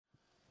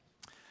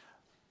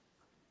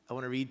I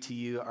want to read to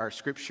you our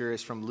scripture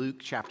is from Luke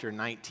chapter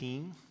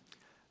 19.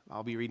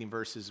 I'll be reading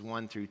verses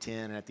 1 through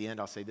 10, and at the end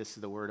I'll say, this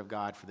is the word of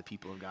God for the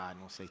people of God, and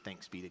we'll say,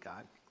 thanks be to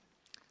God.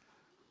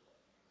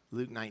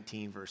 Luke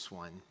 19, verse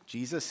 1.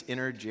 Jesus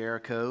entered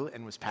Jericho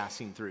and was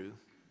passing through.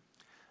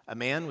 A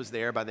man was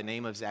there by the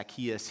name of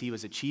Zacchaeus. He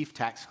was a chief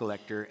tax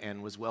collector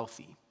and was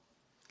wealthy.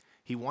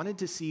 He wanted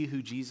to see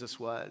who Jesus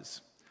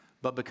was,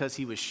 but because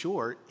he was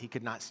short, he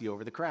could not see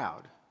over the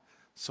crowd.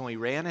 So he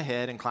ran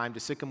ahead and climbed a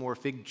sycamore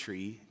fig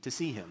tree to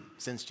see him,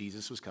 since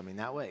Jesus was coming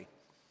that way.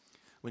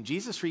 When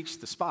Jesus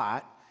reached the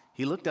spot,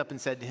 he looked up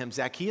and said to him,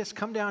 Zacchaeus,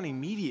 come down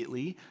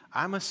immediately.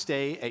 I must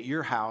stay at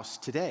your house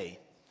today.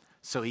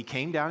 So he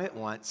came down at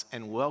once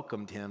and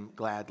welcomed him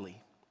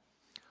gladly.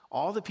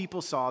 All the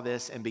people saw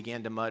this and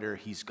began to mutter,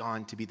 he's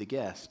gone to be the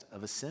guest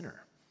of a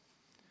sinner.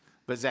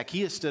 But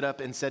Zacchaeus stood up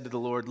and said to the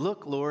Lord,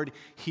 look, Lord,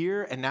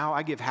 here and now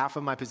I give half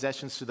of my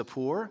possessions to the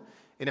poor.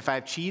 And if I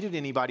have cheated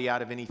anybody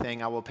out of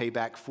anything, I will pay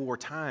back 4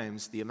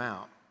 times the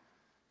amount.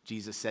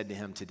 Jesus said to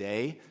him,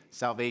 today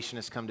salvation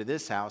has come to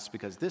this house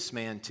because this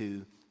man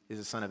too is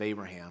a son of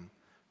Abraham.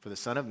 For the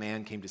Son of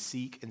Man came to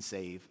seek and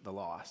save the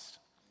lost.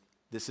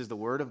 This is the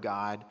word of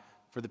God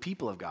for the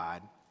people of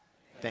God.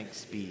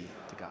 Thanks be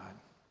to God.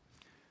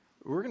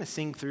 We're going to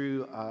sing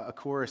through a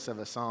chorus of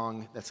a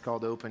song that's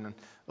called Open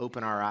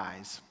Our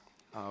Eyes.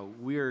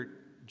 We're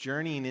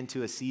journeying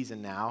into a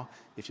season now,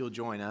 if you'll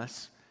join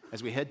us,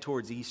 as we head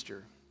towards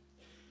Easter.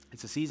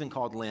 It's a season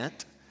called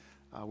Lent,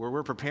 where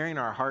we're preparing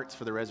our hearts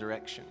for the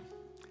resurrection.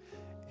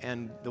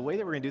 And the way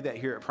that we're going to do that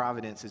here at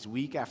Providence is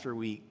week after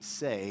week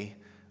say,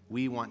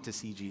 we want to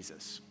see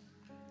Jesus.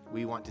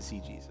 We want to see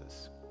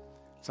Jesus.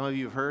 Some of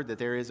you have heard that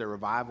there is a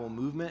revival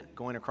movement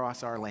going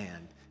across our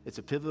land. It's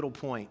a pivotal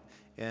point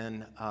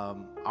in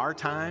our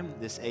time,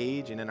 this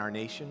age, and in our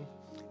nation.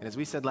 And as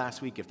we said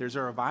last week, if there's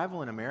a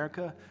revival in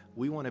America,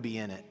 we want to be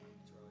in it.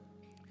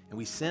 And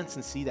we sense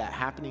and see that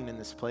happening in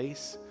this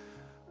place.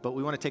 But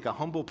we want to take a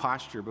humble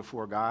posture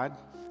before God,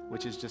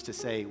 which is just to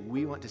say,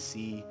 we want to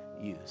see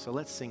you. So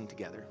let's sing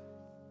together.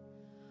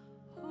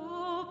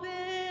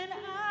 Open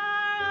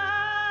our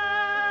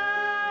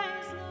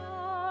eyes,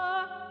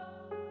 Lord.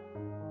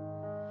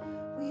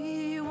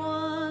 We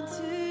want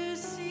to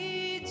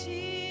see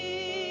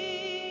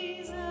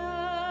Jesus,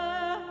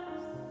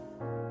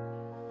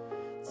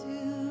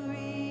 to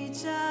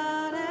reach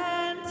out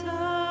and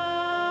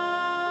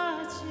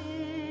touch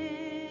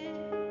it,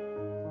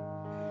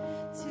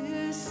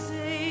 to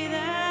say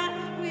that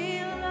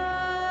we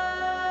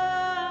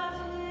love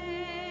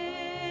Him.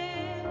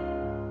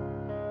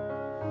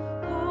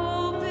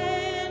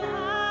 Open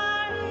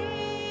our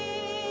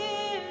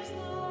ears,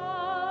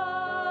 Lord,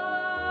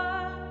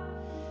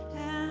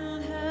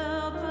 and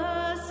help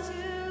us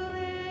to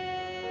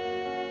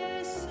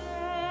listen.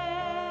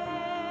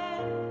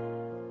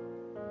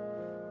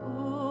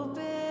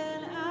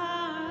 Open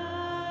our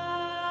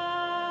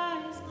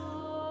eyes,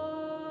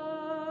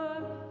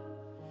 Lord.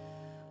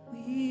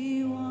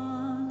 We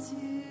want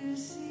to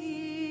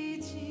see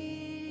Jesus.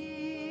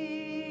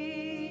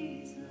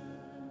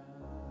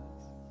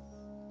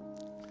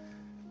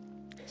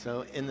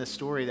 So in the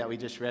story that we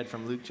just read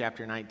from Luke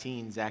chapter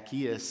 19,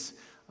 Zacchaeus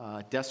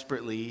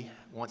desperately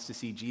wants to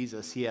see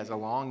Jesus. He has a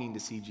longing to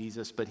see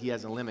Jesus, but he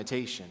has a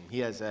limitation. He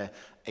has a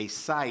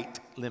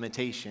sight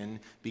limitation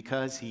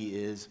because he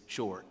is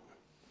short.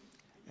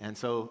 And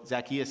so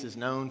Zacchaeus is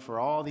known for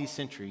all these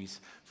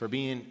centuries for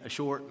being a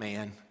short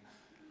man.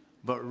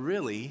 But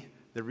really,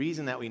 the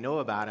reason that we know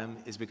about him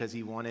is because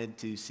he wanted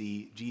to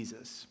see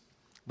Jesus.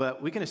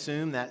 But we can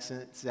assume that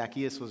since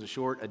Zacchaeus was a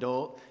short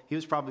adult, he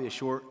was probably a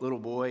short little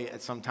boy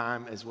at some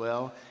time as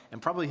well.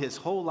 And probably his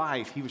whole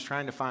life, he was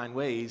trying to find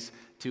ways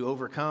to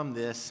overcome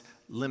this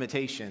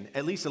limitation,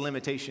 at least a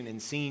limitation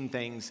in seeing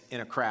things in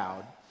a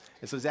crowd.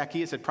 And so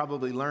Zacchaeus had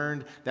probably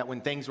learned that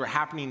when things were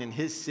happening in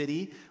his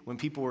city, when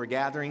people were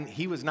gathering,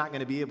 he was not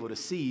going to be able to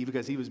see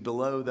because he was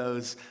below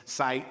those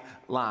sight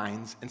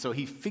lines. And so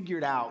he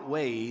figured out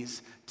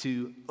ways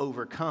to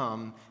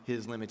overcome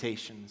his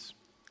limitations.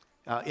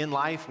 In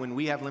life, when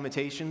we have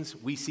limitations,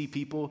 we see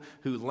people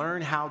who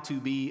learn how to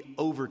be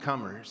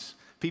overcomers,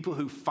 people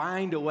who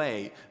find a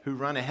way, who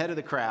run ahead of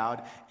the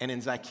crowd, and in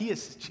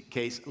Zacchaeus'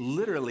 case,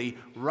 literally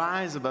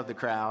rise above the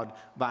crowd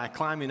by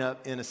climbing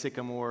up in a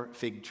sycamore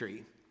fig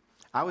tree.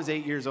 I was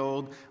 8 years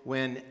old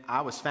when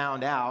I was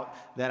found out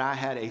that I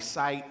had a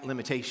sight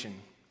limitation.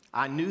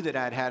 I knew that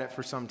I'd had it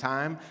for some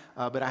time,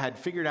 but I had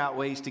figured out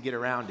ways to get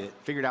around it,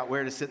 figured out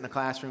where to sit in the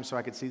classroom so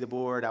I could see the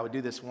board. I would do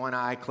this one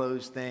eye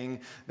closed thing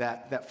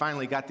that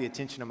finally got the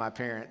attention of my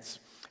parents.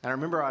 And I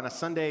remember on a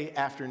Sunday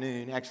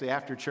afternoon, actually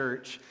after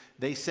church,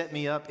 they set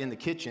me up in the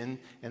kitchen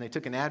and they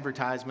took an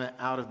advertisement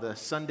out of the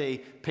Sunday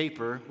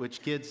paper,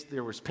 which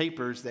there was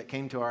papers that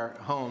came to our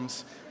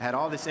homes, had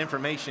all this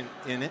information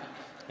in it.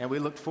 And we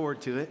looked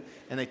forward to it.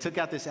 And they took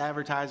out this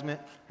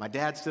advertisement. My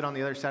dad stood on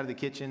the other side of the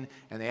kitchen,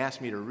 and they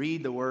asked me to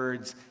read the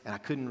words, and I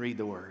couldn't read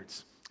the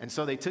words. And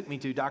so they took me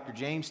to Dr.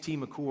 James T.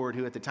 McCord,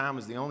 who at the time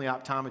was the only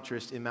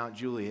optometrist in Mount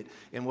Juliet,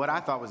 in what I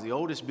thought was the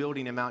oldest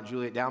building in Mount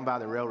Juliet down by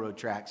the railroad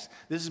tracks.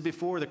 This is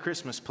before the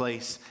Christmas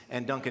place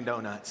and Dunkin'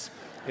 Donuts.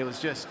 It was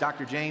just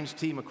Dr. James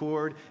T.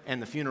 McCord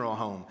and the funeral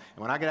home.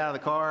 And when I got out of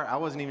the car, I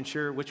wasn't even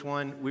sure which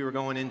one we were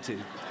going into.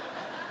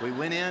 We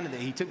went in, and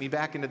he took me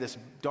back into this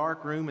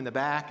dark room in the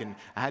back, and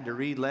I had to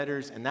read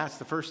letters, and that's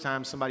the first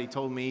time somebody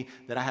told me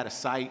that I had a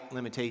sight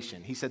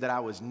limitation. He said that I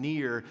was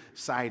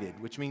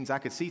nearsighted, which means I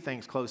could see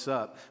things close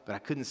up, but I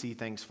couldn't see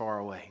things far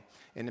away.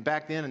 And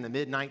back then, in the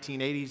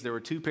mid-1980s, there were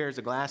 2 pairs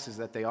of glasses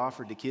that they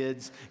offered to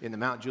kids in the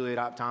Mount Juliet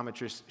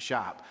optometrist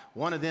shop.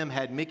 One of them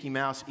had Mickey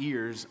Mouse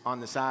ears on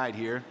the side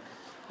here,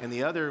 and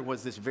the other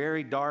was this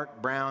very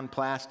dark brown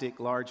plastic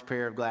large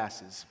pair of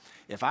glasses.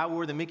 If I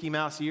wore the Mickey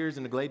Mouse ears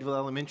in the Gladeville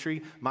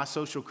Elementary, my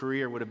social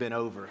career would have been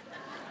over.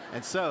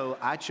 And so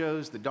I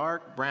chose the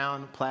dark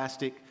brown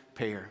plastic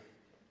pair.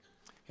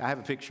 I have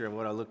a picture of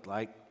what I looked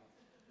like.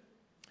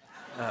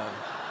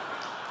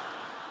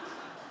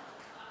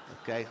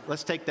 Okay,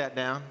 let's take that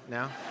down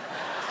now.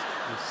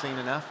 You've seen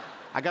enough.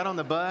 I got on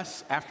the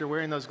bus after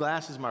wearing those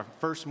glasses my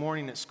first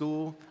morning at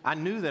school. I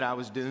knew that I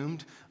was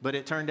doomed, but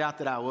it turned out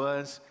that I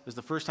was. It was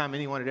the first time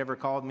anyone had ever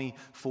called me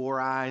Four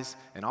Eyes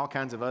and all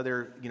kinds of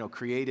other,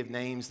 creative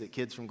names that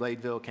kids from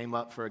Gladeville came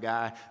up for a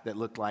guy that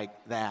looked like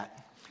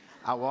that.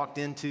 I walked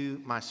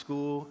into my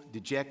school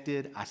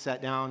dejected. I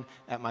sat down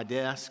at my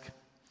desk,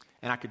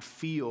 and I could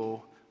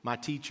feel my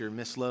teacher,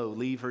 Miss Lowe,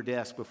 leave her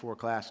desk before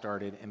class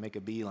started and make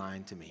a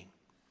beeline to me.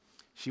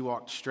 She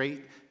walked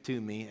straight to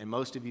me, and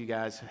most of you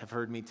guys have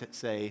heard me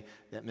say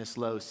that Miss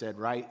Lowe said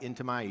right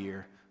into my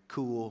ear,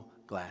 "Cool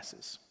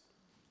glasses."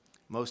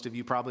 Most of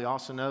you probably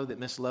also know that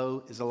Miss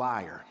Lowe is a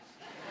liar.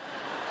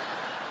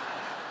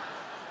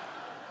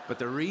 But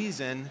the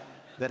reason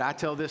that I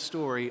tell this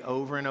story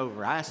over and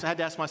over, I had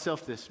to ask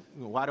myself this: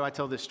 why do I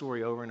tell this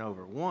story over and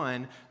over?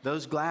 One,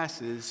 those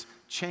glasses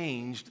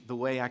changed the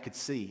way I could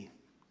see.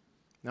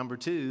 Number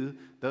 2,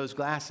 those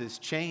glasses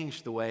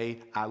changed the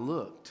way I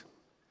looked.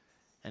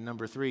 And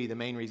number 3, the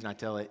main reason I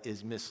tell it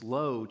is Miss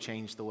Lowe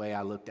changed the way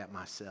I looked at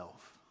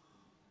myself.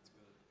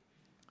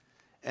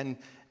 And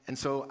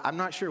so I'm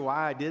not sure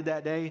why I did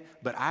that day,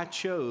 but I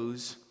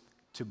chose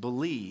to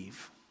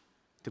believe,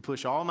 to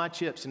push all my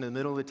chips into the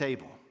middle of the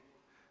table,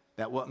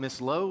 that what Miss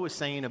Lowe was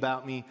saying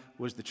about me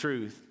was the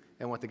truth,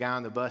 and what the guy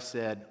on the bus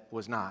said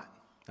was not.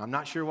 Now, I'm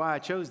not sure why I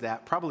chose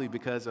that, probably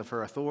because of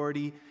her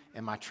authority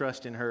and my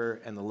trust in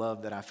her and the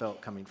love that I felt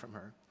coming from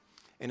her.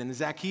 And in the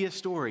Zacchaeus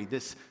story,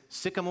 this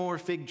sycamore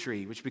fig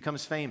tree, which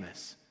becomes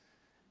famous,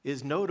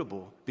 is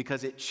notable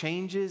because it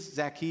changes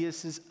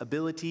Zacchaeus'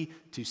 ability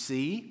to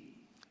see.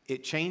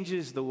 It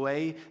changes the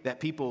way that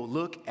people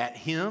look at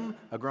him,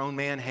 a grown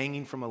man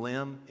hanging from a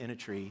limb in a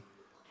tree,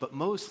 but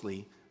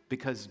mostly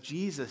because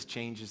Jesus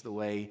changes the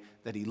way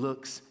that he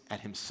looks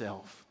at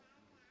himself.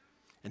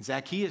 And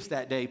Zacchaeus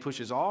that day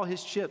pushes all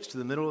his chips to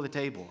the middle of the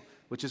table,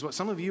 which is what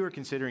some of you are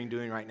considering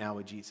doing right now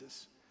with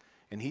Jesus.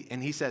 And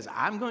he says,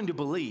 I'm going to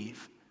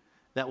believe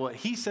that what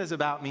he says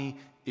about me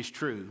is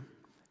true,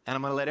 and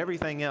I'm going to let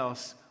everything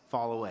else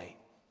fall away.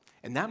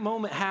 And that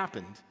moment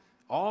happened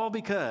all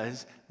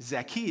because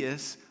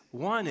Zacchaeus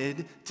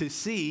wanted to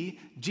see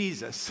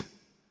Jesus.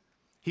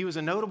 He was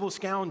a notable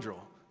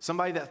scoundrel,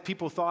 somebody that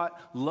people thought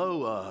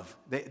low of.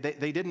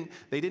 They didn't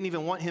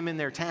even want him in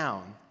their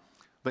town.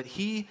 But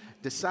he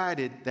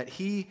decided that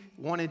he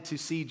wanted to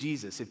see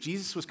Jesus. If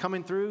Jesus was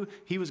coming through,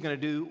 he was going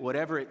to do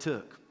whatever it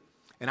took.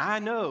 And I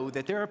know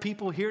that there are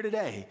people here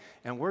today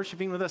and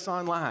worshiping with us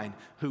online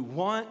who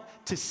want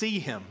to see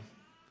him.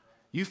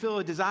 You feel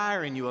a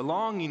desire in you, a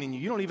longing in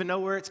you. You don't even know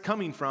where it's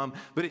coming from,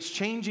 but it's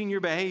changing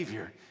your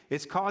behavior.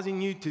 It's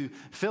causing you to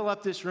fill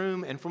up this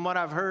room and, from what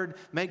I've heard,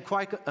 make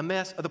quite a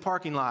mess of the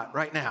parking lot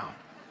right now.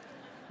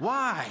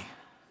 Why?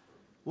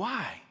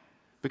 Why?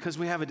 Because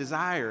we have a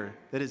desire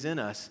that is in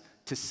us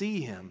to see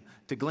him,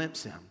 to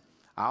glimpse him.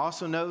 I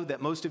also know that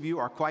most of you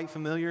are quite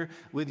familiar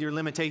with your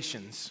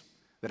limitations,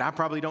 that I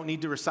probably don't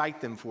need to recite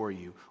them for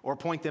you or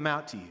point them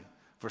out to you.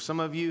 For some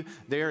of you,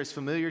 they're as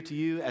familiar to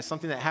you as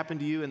something that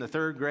happened to you in the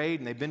 3rd grade,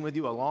 and they've been with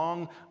you a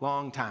long,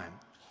 long time.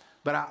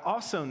 But I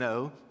also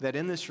know that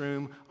in this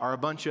room are a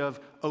bunch of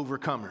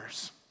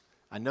overcomers.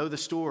 I know the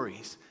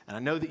stories, and I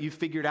know that you've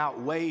figured out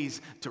ways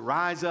to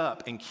rise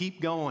up and keep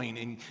going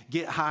and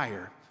get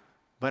higher.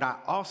 But I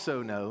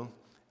also know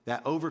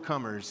that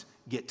overcomers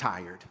get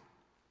tired.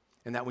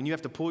 And that when you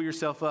have to pull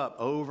yourself up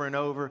over and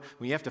over,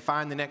 when you have to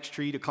find the next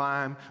tree to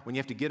climb, when you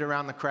have to get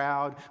around the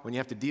crowd, when you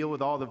have to deal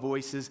with all the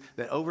voices,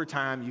 that over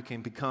time you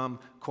can become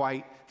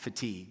quite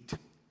fatigued.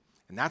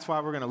 And that's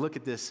why we're going to look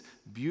at this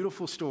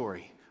beautiful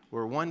story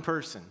where one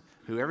person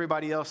who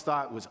everybody else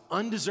thought was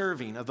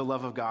undeserving of the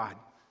love of God,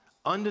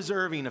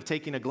 undeserving of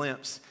taking a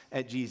glimpse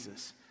at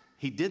Jesus,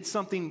 he did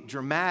something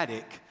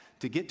dramatic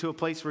to get to a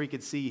place where he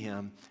could see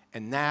him,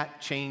 and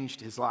that changed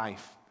his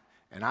life.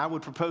 And I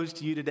would propose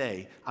to you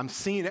today, I'm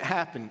seeing it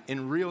happen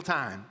in real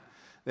time,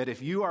 that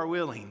if you are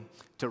willing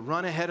to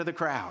run ahead of the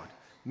crowd,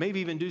 maybe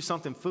even do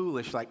something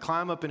foolish like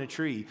climb up in a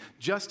tree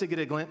just to get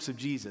a glimpse of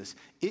Jesus,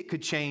 it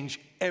could change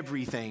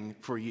everything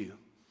for you.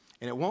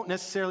 And it won't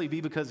necessarily be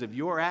because of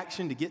your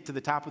action to get to the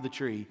top of the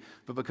tree,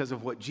 but because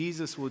of what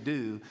Jesus will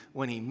do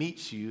when he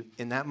meets you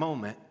in that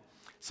moment.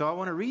 So I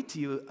want to read to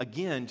you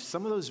again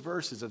some of those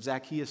verses of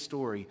Zacchaeus'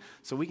 story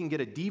so we can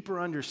get a deeper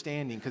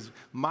understanding, because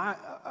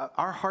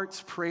our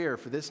heart's prayer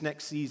for this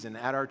next season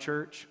at our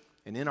church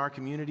and in our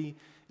community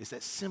is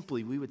that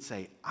simply we would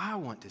say, I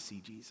want to see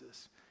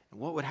Jesus. And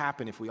what would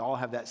happen if we all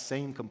have that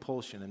same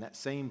compulsion and that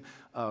same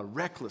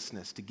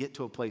recklessness to get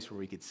to a place where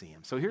we could see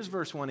him? So here's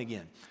verse 1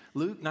 again.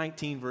 Luke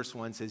 19, verse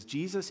 1 says,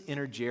 Jesus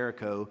entered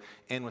Jericho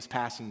and was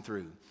passing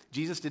through.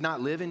 Jesus did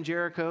not live in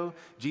Jericho.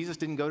 Jesus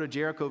didn't go to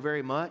Jericho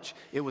very much.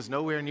 It was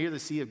nowhere near the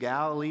Sea of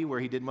Galilee where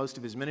he did most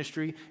of his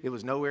ministry. It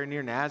was nowhere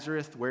near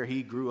Nazareth where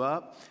he grew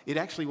up. It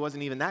actually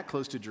wasn't even that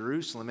close to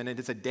Jerusalem, and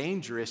it's a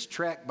dangerous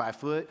trek by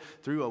foot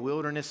through a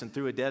wilderness and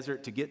through a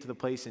desert to get to the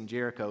place in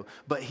Jericho.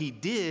 But he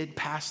did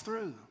pass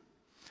through.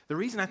 The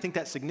reason I think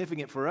that's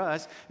significant for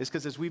us is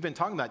because, as we've been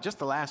talking about just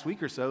the last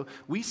week or so,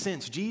 we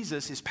sense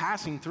Jesus is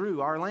passing through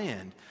our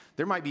land.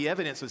 There might be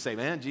evidence to say,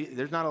 man,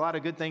 there's not a lot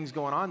of good things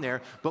going on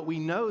there, but we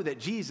know that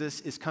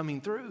Jesus is coming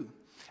through.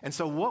 And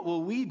so what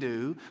will we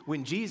do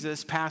when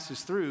Jesus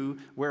passes through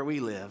where we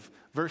live?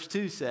 Verse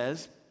 2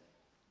 says,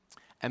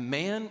 a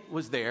man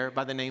was there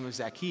by the name of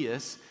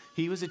Zacchaeus.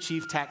 He was a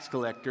chief tax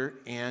collector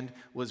and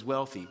was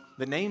wealthy.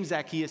 The name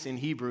Zacchaeus in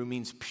Hebrew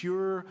means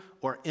pure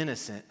or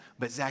innocent,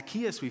 but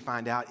Zacchaeus, we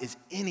find out, is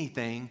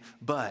anything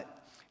but.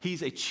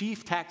 He's a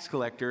chief tax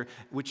collector,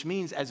 which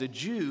means as a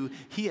Jew,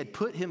 he had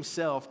put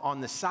himself on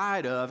the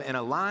side of and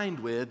aligned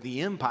with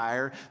the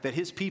empire that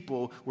his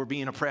people were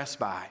being oppressed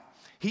by.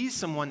 He's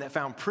someone that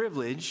found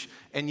privilege,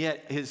 and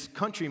yet his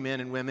countrymen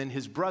and women,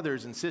 his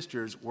brothers and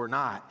sisters, were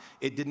not.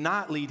 It did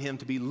not lead him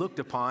to be looked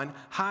upon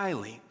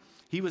highly.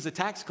 He was a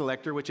tax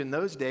collector, which in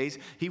those days,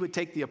 he would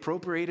take the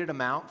appropriated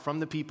amount from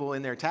the people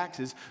in their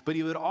taxes, but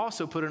he would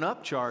also put an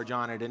upcharge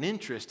on it, an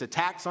interest, a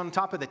tax on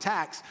top of the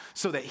tax,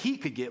 so that he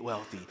could get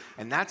wealthy.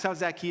 And that's how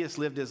Zacchaeus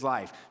lived his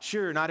life.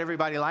 Sure, not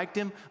everybody liked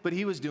him, but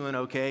he was doing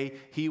okay.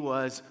 He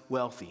was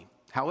wealthy.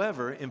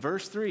 However, in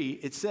verse 3,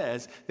 it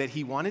says that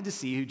he wanted to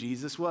see who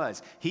Jesus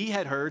was. He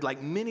had heard,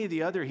 like many of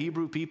the other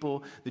Hebrew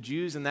people, the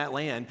Jews in that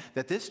land,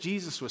 that this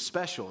Jesus was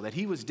special, that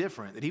he was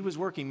different, that he was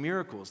working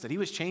miracles, that he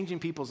was changing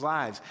people's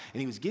lives, and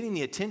he was getting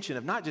the attention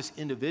of not just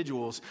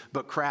individuals,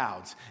 but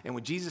crowds. And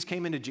when Jesus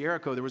came into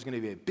Jericho, there was going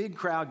to be a big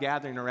crowd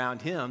gathering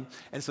around him.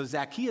 And so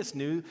Zacchaeus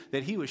knew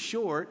that he was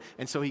short,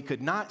 and so he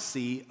could not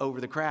see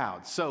over the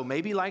crowd. So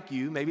maybe like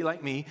you, maybe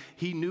like me,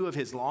 he knew of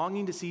his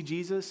longing to see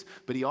Jesus,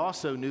 but he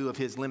also knew of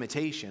his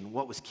limitations.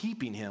 What was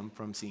keeping him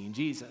from seeing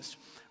Jesus.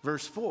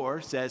 Verse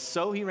 4 says,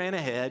 so he ran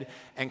ahead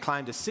and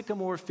climbed a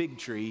sycamore fig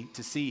tree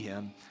to see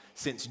him,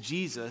 since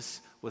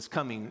Jesus was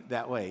coming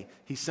that way.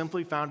 He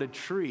simply found a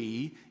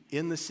tree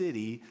in the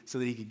city so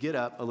that he could get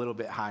up a little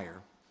bit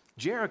higher.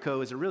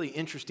 Jericho is a really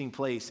interesting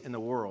place in the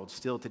world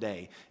still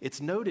today.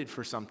 It's noted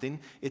for something.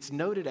 It's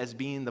noted as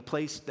being the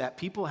place that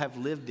people have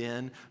lived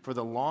in for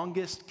the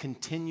longest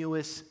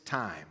continuous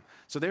time.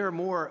 So there are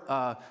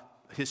more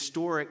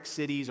historic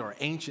cities or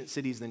ancient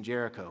cities than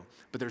Jericho.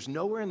 But there's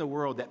nowhere in the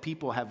world that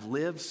people have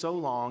lived so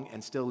long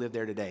and still live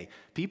there today.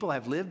 People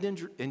have lived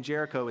in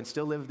Jericho and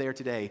still live there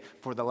today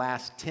for the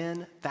last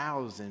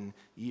 10,000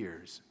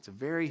 years. It's a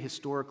very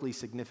historically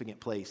significant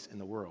place in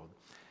the world.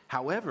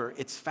 However,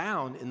 it's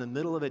found in the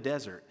middle of a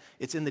desert.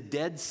 It's in the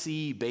Dead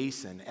Sea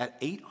Basin at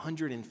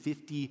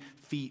 850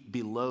 feet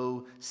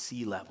below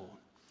sea level.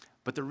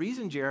 But the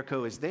reason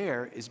Jericho is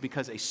there is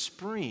because a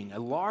spring, a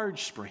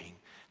large spring,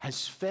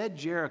 has fed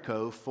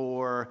Jericho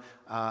for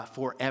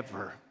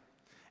forever.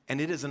 And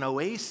it is an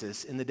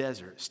oasis in the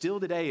desert. Still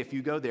today, if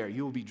you go there,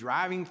 you will be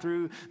driving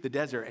through the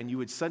desert and you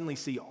would suddenly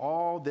see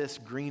all this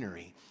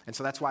greenery. And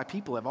so that's why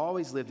people have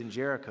always lived in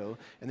Jericho.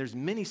 And there's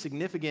many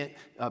significant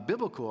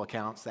biblical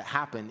accounts that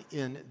happen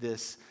in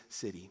this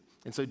city.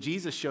 And so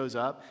Jesus shows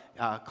up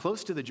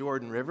close to the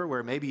Jordan River,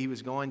 where maybe he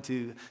was going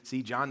to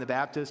see John the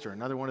Baptist or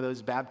another one of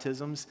those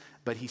baptisms.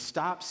 But he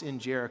stops in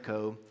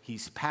Jericho.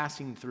 He's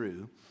passing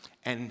through.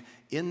 And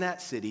in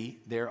that city,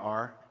 there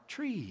are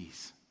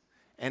trees.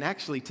 And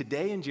actually,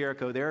 today in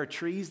Jericho, there are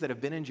trees that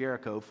have been in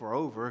Jericho for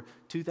over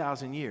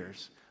 2,000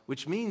 years,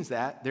 which means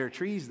that there are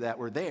trees that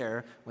were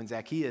there when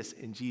Zacchaeus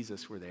and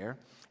Jesus were there.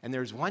 And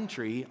there's one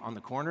tree on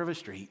the corner of a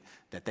street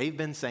that they've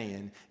been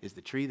saying is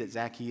the tree that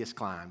Zacchaeus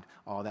climbed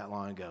all that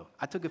long ago.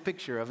 I took a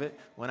picture of it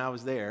when I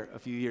was there a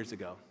few years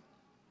ago.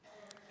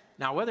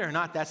 Now, whether or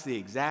not that's the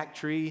exact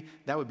tree,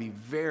 that would be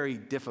very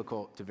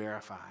difficult to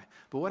verify.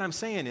 But what I'm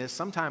saying is,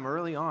 sometime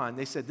early on,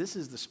 they said this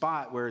is the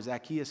spot where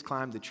Zacchaeus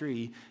climbed the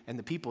tree, and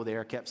the people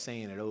there kept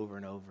saying it over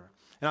and over.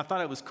 And I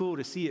thought it was cool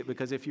to see it,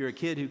 because if you're a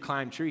kid who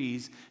climbed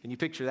trees, and you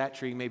picture that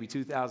tree maybe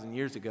 2,000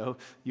 years ago,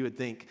 you would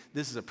think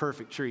this is a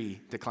perfect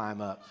tree to climb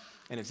up.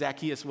 And if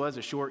Zacchaeus was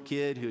a short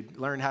kid who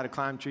learned how to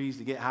climb trees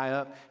to get high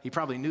up, he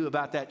probably knew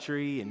about that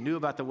tree and knew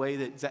about the way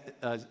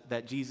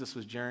that Jesus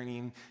was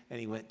journeying, and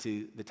he went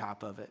to the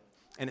top of it.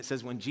 And it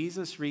says, when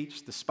Jesus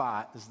reached the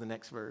spot, this is the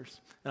next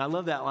verse. And I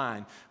love that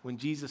line, when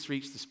Jesus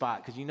reached the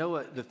spot. Because you know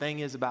what the thing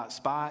is about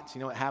spots? You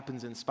know what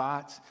happens in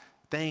spots?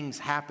 Things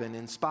happen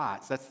in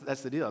spots.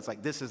 That's the deal. It's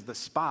like, this is the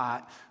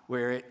spot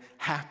where it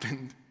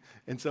happened.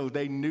 And so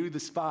they knew the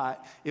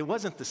spot. It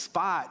wasn't the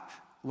spot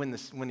when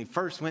he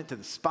first went to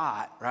the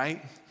spot,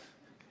 right?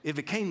 It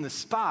became the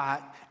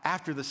spot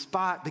after the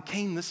spot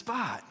became the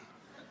spot.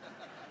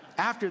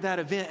 After that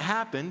event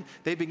happened,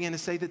 they began to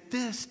say that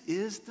this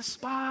is the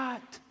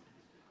spot.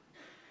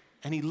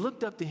 And he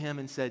looked up to him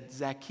and said,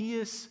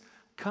 Zacchaeus,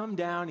 come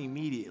down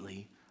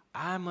immediately.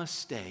 I must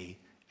stay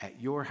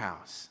at your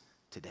house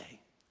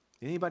today.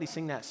 Did anybody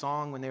sing that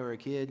song when they were a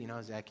kid? You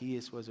know,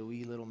 Zacchaeus was a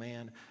wee little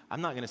man.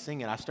 I'm not going to sing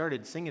it. I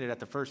started singing it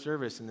at the first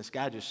service, and this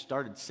guy just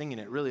started singing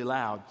it really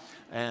loud.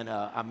 And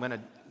I'm going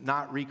to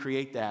not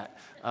recreate that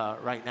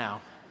right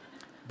now.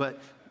 But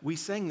we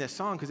sang this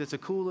song because it's a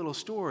cool little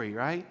story,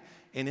 right?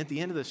 And at the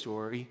end of the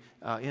story,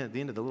 at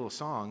the end of the little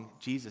song,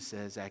 Jesus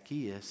says,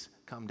 Zacchaeus,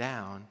 come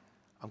down.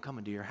 I'm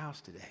coming to your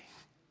house today.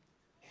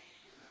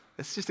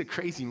 It's just a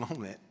crazy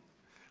moment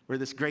where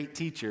this great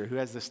teacher who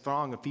has this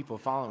throng of people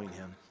following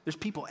him, there's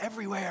people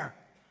everywhere.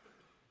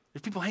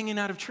 There's people hanging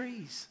out of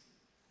trees.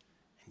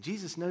 And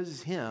Jesus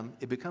notices him.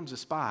 It becomes a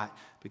spot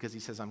because he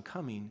says, I'm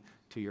coming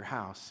to your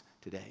house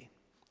today.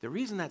 The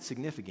reason that's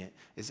significant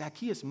is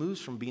Zacchaeus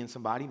moves from being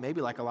somebody,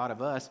 maybe like a lot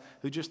of us,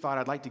 who just thought,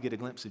 I'd like to get a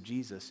glimpse of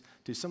Jesus,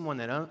 to someone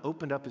that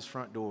opened up his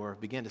front door,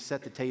 began to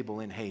set the table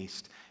in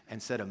haste, and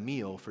set a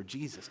meal for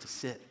Jesus to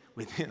sit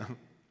with him.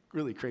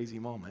 Really crazy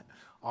moment.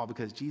 All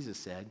because Jesus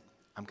said,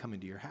 I'm coming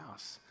to your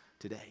house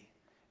today.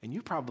 And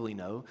you probably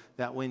know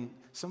that when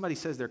somebody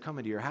says they're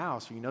coming to your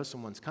house, or you know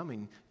someone's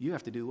coming, you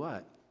have to do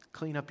what?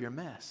 Clean up your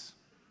mess.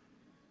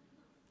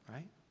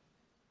 Right?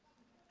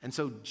 And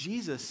so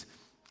Jesus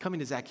coming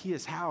to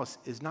Zacchaeus' house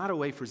is not a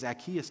way for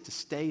Zacchaeus to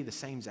stay the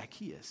same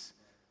Zacchaeus.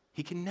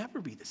 He can never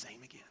be the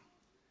same again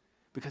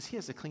because he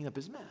has to clean up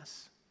his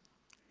mess.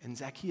 And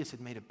Zacchaeus had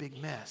made a big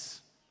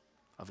mess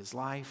of his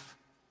life,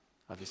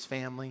 of his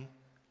family,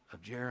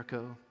 of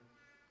Jericho.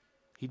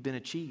 He'd been a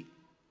cheat.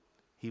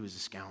 He was a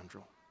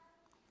scoundrel.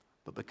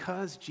 But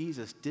because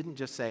Jesus didn't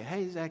just say,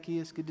 hey,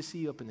 Zacchaeus, good to see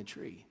you up in the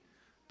tree,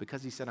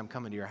 because he said, I'm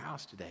coming to your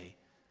house today,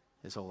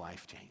 his whole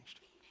life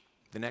changed.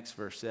 The next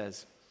verse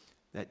says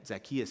that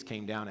Zacchaeus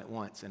came down at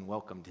once and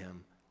welcomed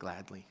him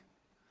gladly.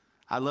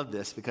 I love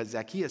this because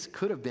Zacchaeus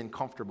could have been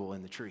comfortable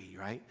in the tree,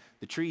 right?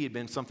 The tree had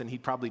been something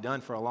he'd probably done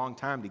for a long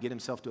time to get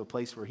himself to a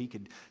place where he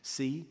could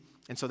see.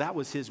 And so that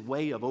was his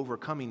way of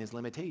overcoming his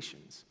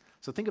limitations.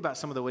 So think about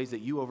some of the ways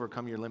that you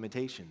overcome your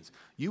limitations.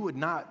 You would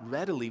not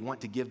readily want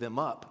to give them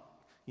up,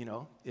 you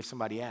know, if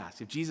somebody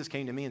asked. If Jesus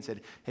came to me and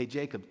said, hey,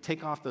 Jacob,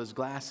 take off those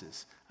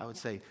glasses, I would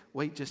say,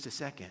 wait just a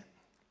second.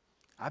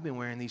 I've been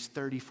wearing these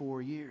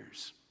 34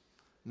 years.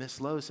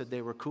 Miss Lowe said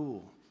they were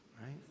cool,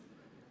 right?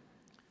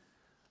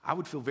 I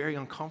would feel very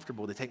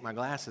uncomfortable to take my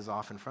glasses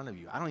off in front of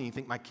you. I don't even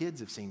think my kids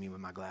have seen me with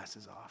my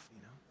glasses off,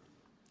 you know.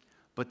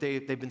 But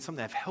they've been something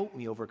that have helped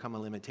me overcome a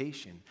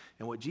limitation.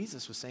 And what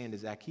Jesus was saying to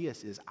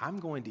Zacchaeus is, I'm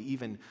going to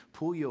even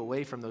pull you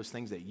away from those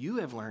things that you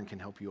have learned can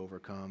help you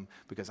overcome,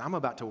 because I'm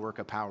about to work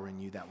a power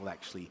in you that will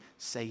actually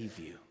save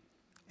you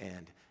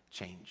and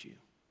change you.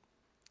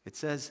 It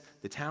says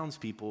the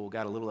townspeople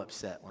got a little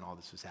upset when all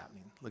this was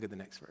happening. Look at the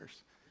next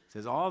verse. It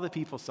says, all the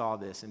people saw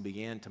this and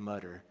began to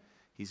mutter,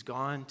 he's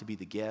gone to be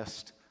the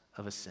guest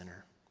of a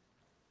sinner.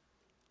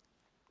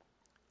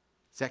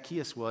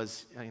 Zacchaeus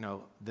was,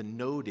 the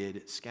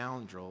noted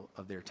scoundrel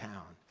of their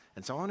town.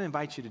 And so I want to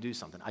invite you to do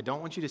something. I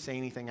don't want you to say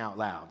anything out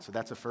loud. So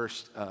that's a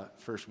first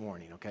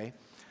warning, okay?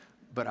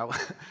 But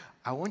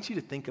I want you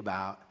to think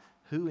about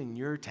who in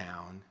your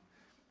town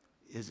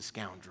is a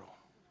scoundrel.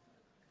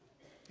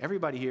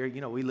 Everybody here,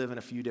 we live in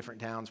a few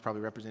different towns,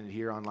 probably represented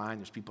here online.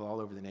 There's people all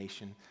over the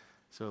nation.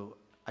 So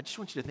I just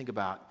want you to think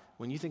about,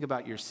 when you think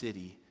about your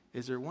city,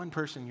 is there one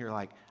person you're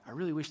like, I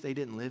really wish they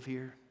didn't live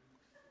here?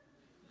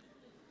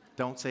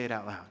 Don't say it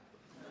out loud.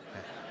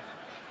 Okay.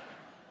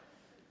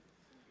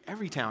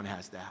 Every town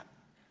has that.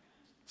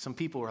 Some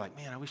people are like,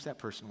 man, I wish that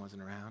person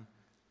wasn't around.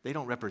 They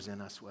don't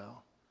represent us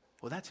well.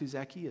 Well, that's who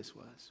Zacchaeus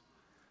was.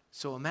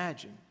 So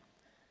imagine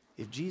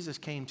if Jesus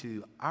came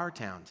to our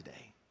town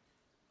today,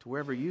 to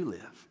wherever you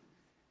live,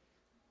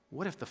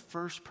 what if the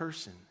first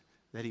person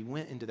that he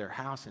went into their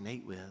house and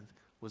ate with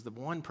was the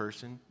one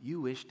person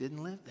you wish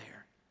didn't live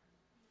there?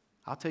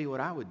 I'll tell you what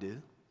I would do.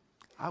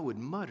 I would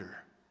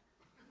mutter.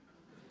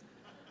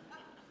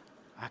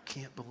 I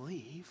can't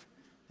believe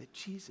that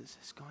Jesus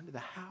has gone to the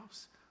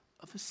house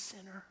of a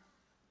sinner.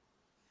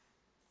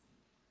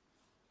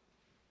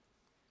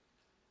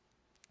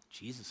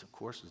 Jesus, of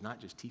course, was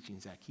not just teaching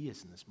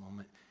Zacchaeus in this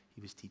moment.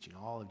 He was teaching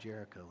all of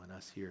Jericho and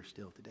us here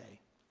still today.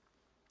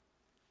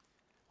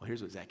 Well,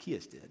 here's what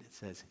Zacchaeus did. It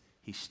says,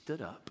 he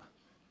stood up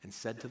and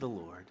said to the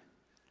Lord.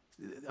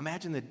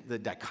 Imagine the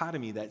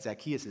dichotomy that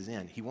Zacchaeus is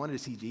in. He wanted to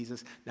see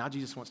Jesus. Now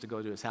Jesus wants to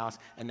go to his house,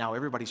 and now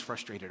everybody's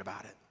frustrated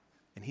about it.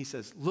 And he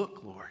says,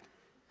 look, Lord,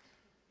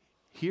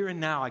 here and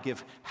now I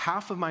give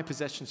half of my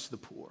possessions to the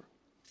poor.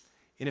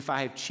 And if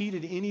I have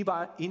cheated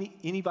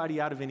anybody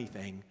out of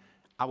anything,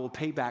 I will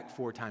pay back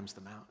 4 times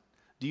the amount.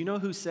 Do you know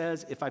who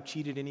says if I've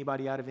cheated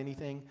anybody out of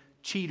anything?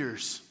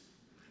 Cheaters,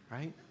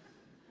 right?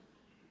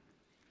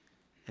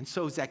 And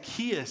so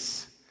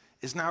Zacchaeus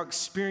is now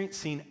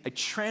experiencing a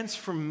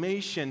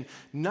transformation,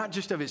 not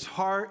just of his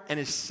heart and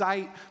his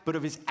sight, but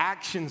of his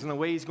actions and the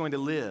way he's going to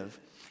live.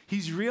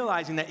 He's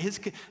realizing that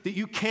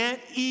you can't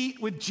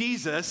eat with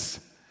Jesus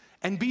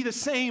and be the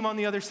same on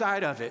the other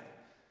side of it.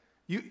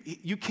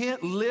 You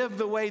can't live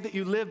the way that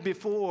you lived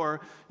before.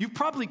 You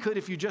probably could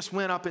if you just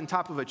went up on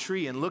top of a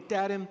tree and looked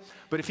at him.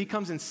 But if he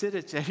comes and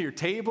sits at your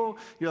table,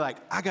 you're like,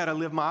 I got to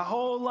live my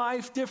whole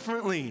life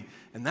differently.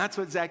 And that's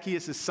what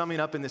Zacchaeus is summing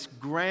up in this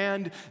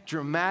grand,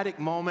 dramatic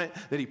moment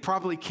that he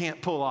probably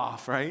can't pull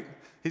off, right?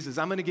 He says,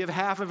 I'm going to give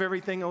half of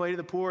everything away to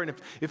the poor. And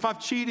if I've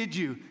cheated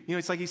you,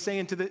 it's like he's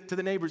saying to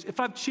the neighbors, if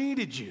I've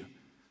cheated you,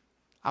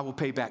 I will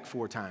pay back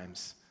 4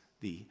 times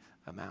the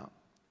amount.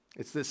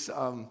 It's this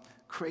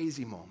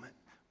crazy moment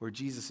where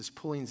Jesus is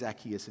pulling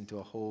Zacchaeus into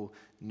a whole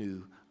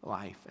new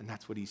life. And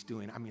that's what he's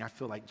doing. I mean, I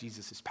feel like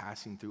Jesus is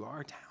passing through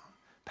our town,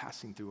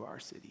 passing through our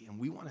city, and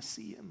we want to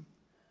see him.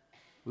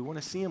 We want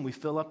to see him. We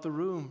fill up the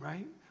room,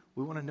 right?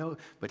 We want to know,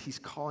 but he's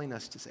calling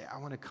us to say, I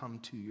want to come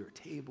to your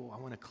table. I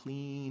want to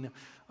clean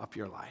up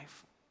your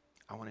life.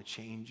 I want to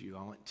change you.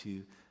 I want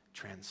to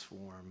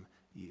transform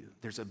you.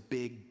 There's a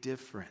big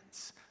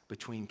difference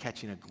between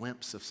catching a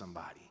glimpse of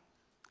somebody,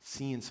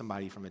 seeing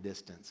somebody from a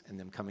distance, and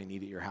them coming to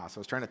eat at your house. I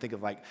was trying to think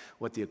of like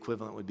what the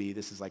equivalent would be.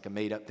 This is like a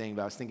made-up thing,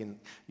 but I was thinking,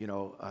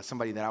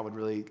 somebody that I would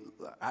really,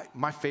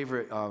 my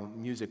favorite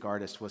music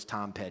artist was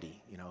Tom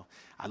Petty.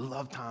 I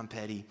love Tom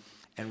Petty,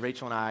 and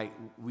Rachel and I,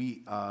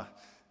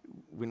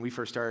 when we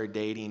first started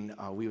dating,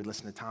 we would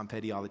listen to Tom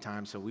Petty all the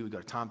time, so we would go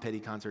to Tom Petty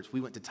concerts. We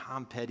went to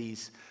Tom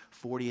Petty's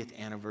 40th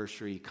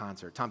anniversary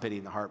concert, Tom Petty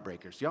and the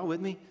Heartbreakers. Y'all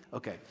with me?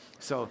 Okay.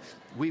 So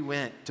we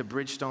went to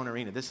Bridgestone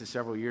Arena. This is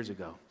several years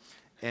ago,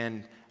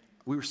 and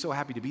we were so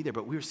happy to be there,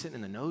 but we were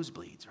sitting in the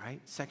nosebleeds, right?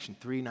 Section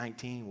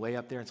 319, way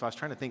up there. And so I was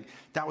trying to think,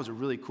 that was a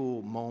really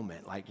cool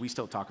moment. Like, we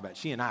still talk about it.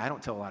 She and I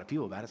don't tell a lot of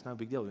people about it. It's not a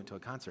big deal. We went to a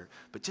concert.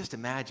 But just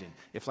imagine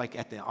if, like,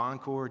 at the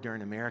encore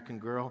during American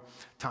Girl,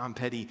 Tom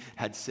Petty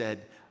had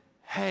said,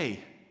 hey,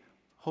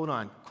 hold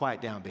on,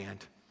 quiet down,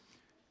 band.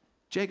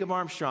 Jacob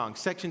Armstrong,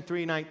 Section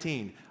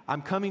 319,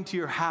 I'm coming to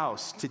your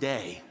house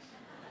today.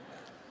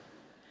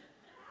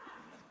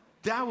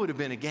 That would have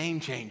been a game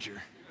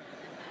changer.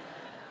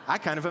 I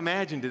kind of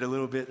imagined it a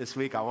little bit this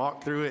week. I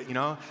walked through it,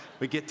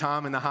 We get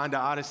Tom in the Honda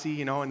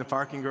Odyssey, in the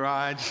parking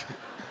garage.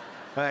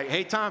 Like,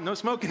 hey, Tom, no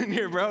smoking in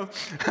here, bro.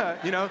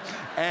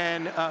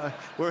 And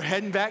we're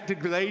heading back to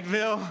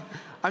Gladeville.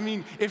 I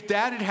mean, if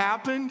that had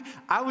happened,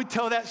 I would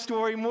tell that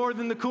story more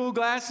than the cool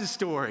glasses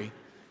story.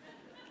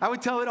 I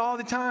would tell it all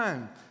the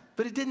time.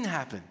 But it didn't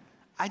happen.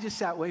 I just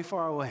sat way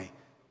far away.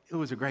 It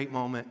was a great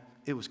moment.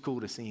 It was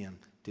cool to see him,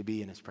 to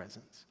be in his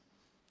presence.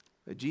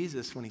 But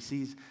Jesus, when he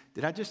sees,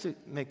 did I just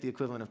make the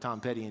equivalent of Tom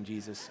Petty and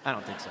Jesus? I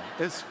don't think so.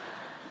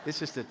 It's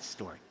just a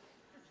story.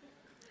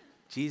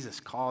 Jesus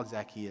called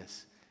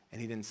Zacchaeus,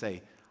 and he didn't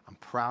say, I'm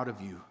proud of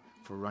you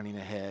for running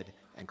ahead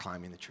and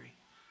climbing the tree.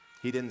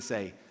 He didn't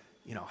say,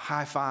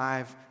 high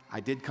five, I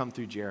did come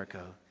through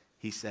Jericho.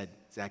 He said,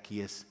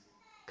 Zacchaeus,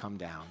 come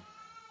down.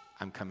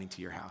 I'm coming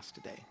to your house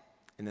today.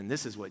 And then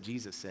this is what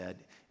Jesus said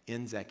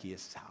in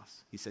Zacchaeus'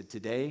 house. He said,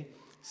 today,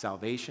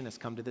 salvation has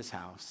come to this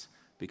house,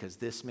 because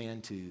this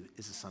man too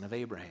is the son of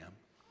Abraham.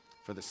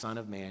 For the Son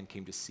of Man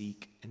came to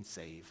seek and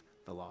save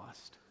the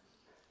lost.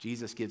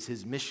 Jesus gives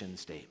his mission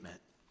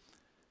statement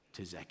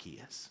to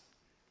Zacchaeus.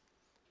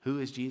 Who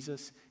is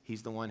Jesus?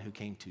 He's the one who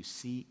came to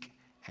seek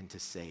and to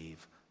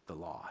save the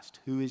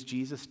lost. Who is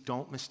Jesus?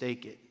 Don't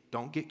mistake it.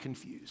 Don't get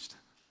confused.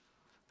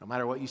 No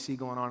matter what you see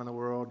going on in the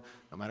world,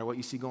 no matter what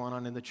you see going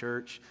on in the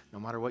church, no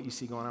matter what you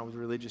see going on with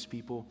religious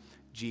people,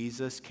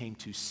 Jesus came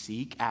to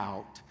seek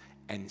out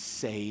and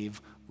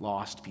save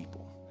lost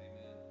people.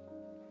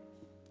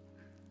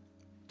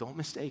 Don't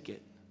mistake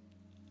it.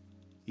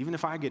 Even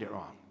if I get it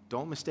wrong,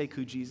 don't mistake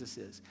who Jesus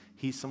is.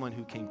 He's someone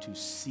who came to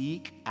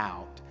seek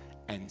out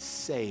and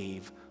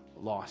save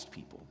lost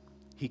people.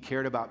 He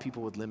cared about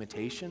people with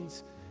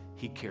limitations.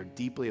 He cared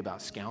deeply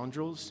about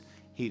scoundrels.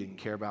 He didn't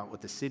care about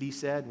what the city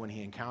said when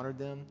he encountered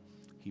them.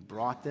 He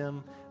brought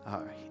them.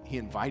 He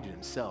invited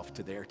himself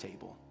to their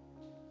table.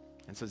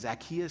 And so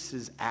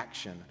Zacchaeus'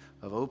 action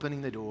of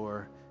opening the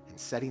door and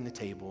setting the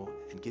table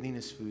and getting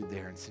his food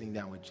there and sitting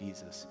down with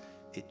Jesus,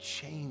 it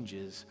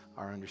changes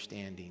our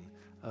understanding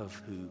of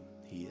who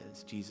he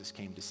is. Jesus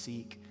came to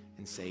seek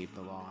and save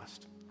the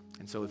lost.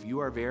 And so if you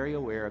are very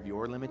aware of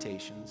your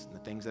limitations and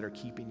the things that are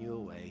keeping you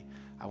away,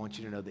 I want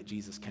you to know that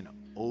Jesus can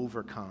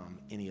overcome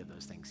any of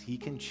those things. He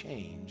can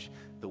change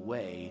the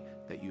way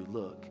that you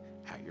look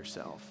at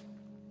yourself.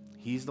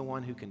 He's the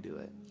one who can do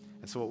it.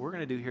 And so what we're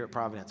going to do here at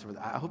Providence,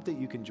 I hope that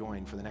you can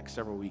join for the next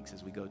several weeks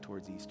as we go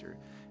towards Easter,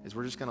 is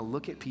we're just going to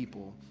look at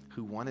people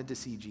who wanted to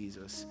see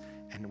Jesus,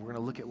 and we're going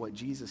to look at what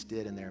Jesus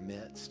did in their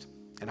midst.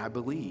 And I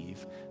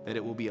believe that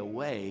it will be a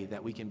way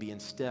that we can be in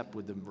step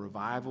with the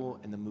revival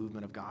and the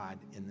movement of God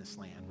in this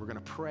land. We're going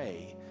to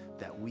pray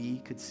that we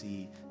could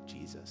see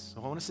Jesus.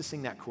 So I want us to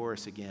sing that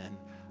chorus again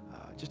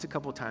just a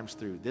couple of times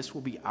through. This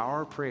will be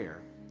our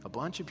prayer, a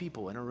bunch of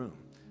people in a room,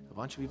 a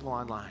bunch of people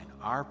online,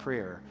 our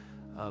prayer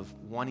of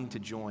wanting to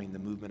join the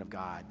movement of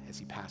God as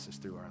he passes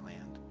through our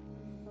land.